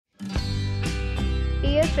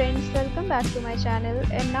friends, welcome back to my channel,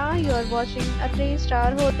 and now you are watching a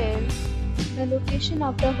 3-star hotel. The location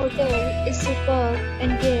of the hotel is superb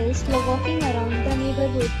and guests love walking around the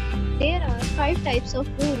neighborhood. There are 5 types of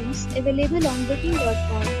rooms available on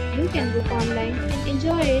booking.com. You can book online and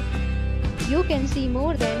enjoy it. You can see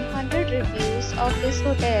more than 100 reviews of this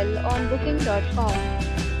hotel on booking.com.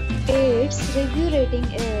 Its review rating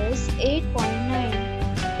is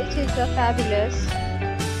 8.9, which is a fabulous.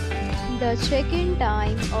 The check-in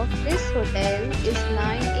time of this hotel is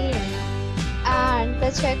 9 a.m. and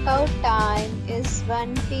the check-out time is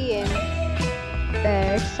 1 p.m.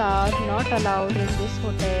 Pets are not allowed in this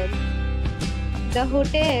hotel. The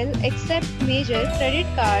hotel accepts major credit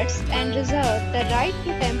cards and reserves the right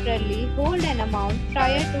to temporarily hold an amount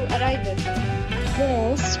prior to arrival.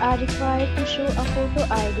 Guests are required to show a photo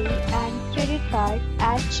ID and credit card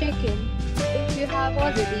at check-in. If you have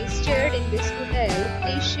already stayed in this hotel,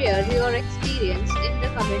 please share your experience in the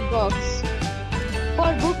comment box.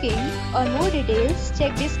 For booking or more details,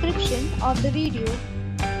 check description of the video.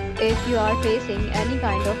 If you are facing any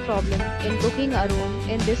kind of problem in booking a room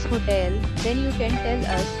in this hotel, then you can tell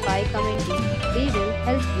us by commenting. We will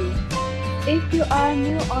help you. If you are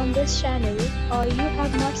new on this channel or you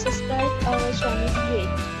have not subscribed our channel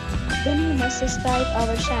yet, then you must subscribe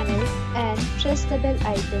our channel and press the bell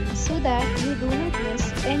icon so that you do not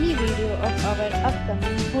miss any video of our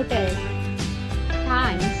upcoming hotel.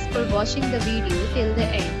 Thanks for watching the video till the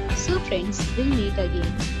end. So friends, we'll meet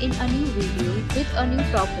again in a new video with a new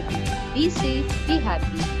property. Be safe, be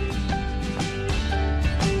happy.